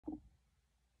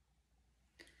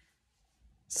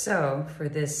So for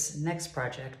this next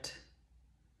project,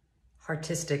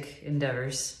 artistic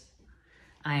endeavors,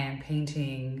 I am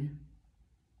painting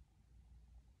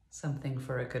something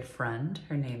for a good friend.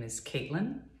 Her name is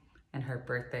Caitlin, and her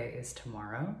birthday is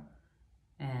tomorrow.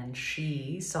 And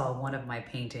she saw one of my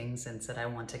paintings and said, I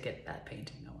want to get that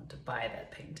painting. I want to buy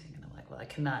that painting. And I'm like, well, I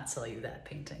cannot sell you that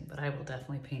painting, but I will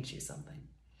definitely paint you something.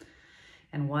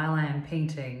 And while I am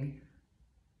painting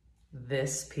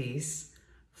this piece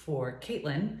for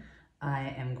Caitlin,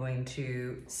 I am going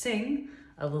to sing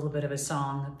a little bit of a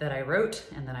song that I wrote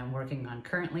and that I'm working on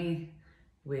currently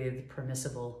with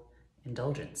permissible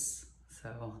indulgence.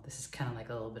 So this is kind of like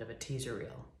a little bit of a teaser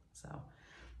reel. So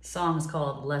the song is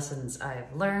called Lessons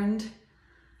I've Learned,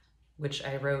 which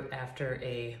I wrote after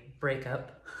a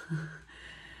breakup.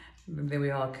 Maybe we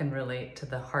all can relate to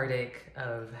the heartache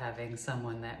of having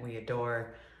someone that we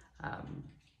adore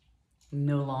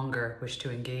no longer wish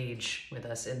to engage with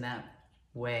us in that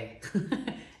way.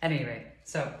 At any rate,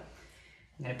 so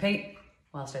I'm gonna paint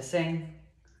whilst I sing,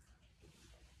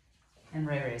 and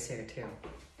Ray Ray's here too.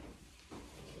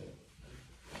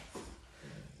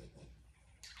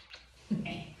 All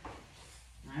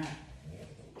right.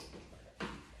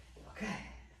 Okay.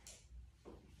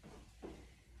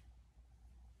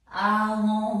 I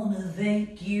wanna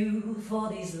thank you for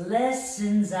these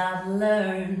lessons I've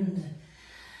learned.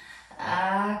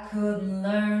 I couldn't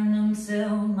learn them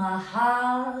till my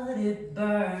heart it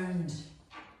burned.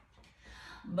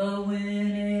 But when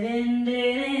it ended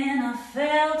and I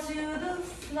fell to the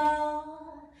floor,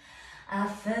 I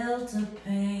felt a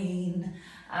pain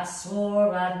I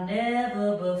swore I'd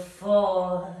never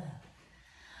before.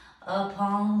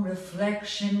 Upon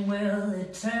reflection, well,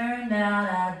 it turned out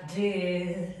I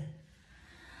did.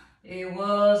 It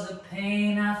was a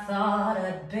pain I thought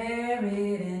I'd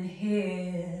buried and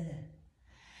hid.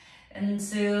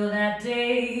 Until that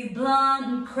day, blunt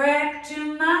and cracked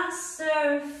to my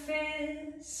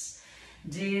surface,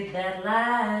 did that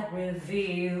light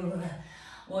reveal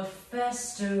what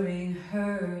festering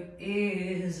hurt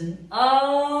is. And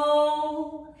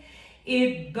oh,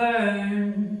 it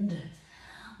burned,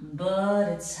 but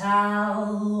it's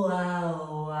how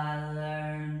I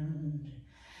learned.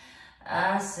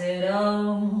 I said,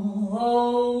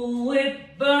 oh,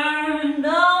 it burned,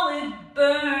 oh, it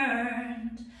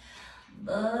burned,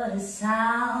 but it's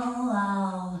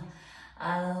how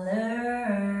I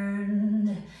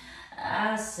learned.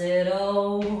 I said,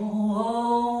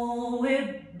 oh,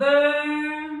 it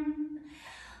burned,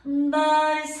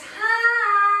 but it's how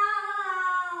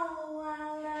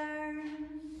I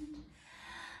learned.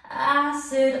 I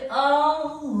said,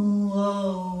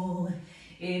 oh,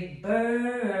 it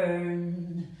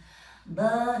burned,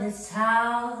 but it's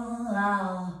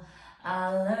how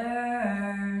I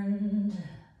learned.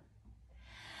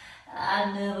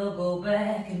 I'd never go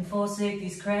back and forsake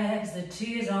these cracks, the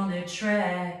tears on their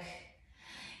track.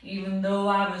 Even though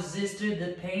I resisted,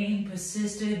 the pain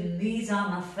persisted, and these are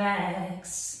my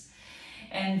facts.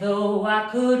 And though I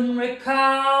couldn't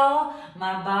recall,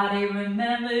 my body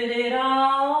remembered it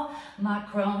all. My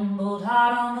crumbled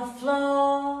heart on the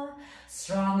floor,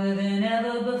 stronger than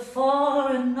ever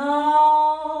before. And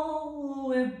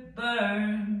oh, it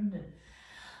burned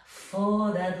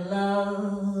for that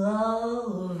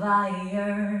love I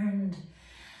yearned.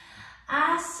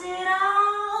 I said,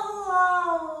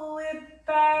 oh, it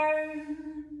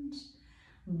burned,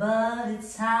 but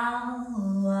it's how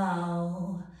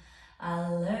I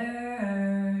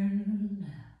learned.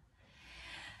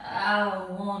 I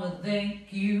want to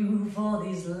thank you for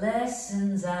these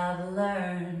lessons I've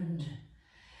learned.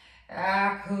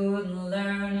 I couldn't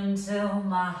learn until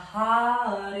my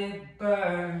heart it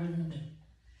burned.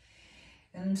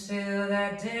 Until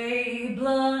that day,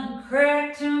 blunt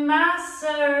cracked to my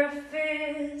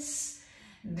surface,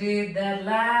 did that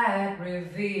light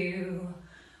reveal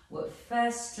what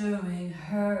festering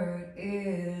hurt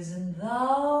is. And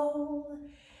though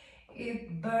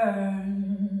it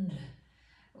burned,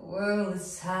 well,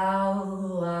 it's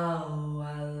how I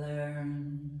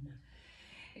learned.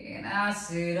 And I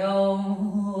said,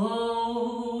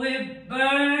 oh, it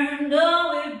burned,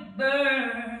 oh, it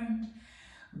burned,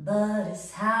 but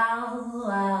it's how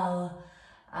I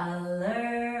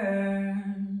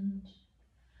learned.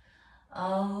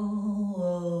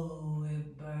 Oh,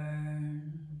 it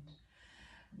burned,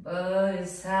 but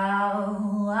it's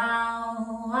how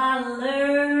I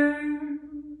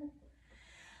learned.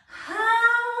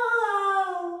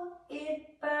 How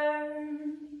it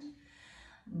burned,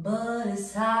 but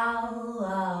it's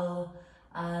how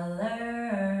I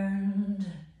learned.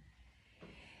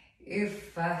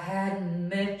 If I hadn't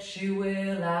met you,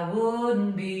 well, I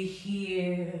wouldn't be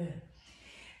here.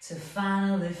 to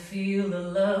finally feel the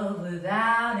love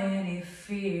without any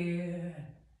fear.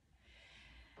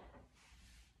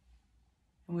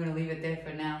 I'm going to leave it there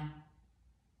for now.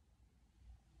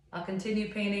 I'll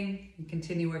continue painting and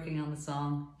continue working on the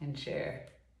song and share.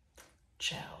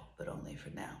 Ciao, but only for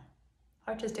now.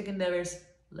 Artistic endeavors,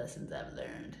 lessons I've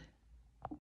learned.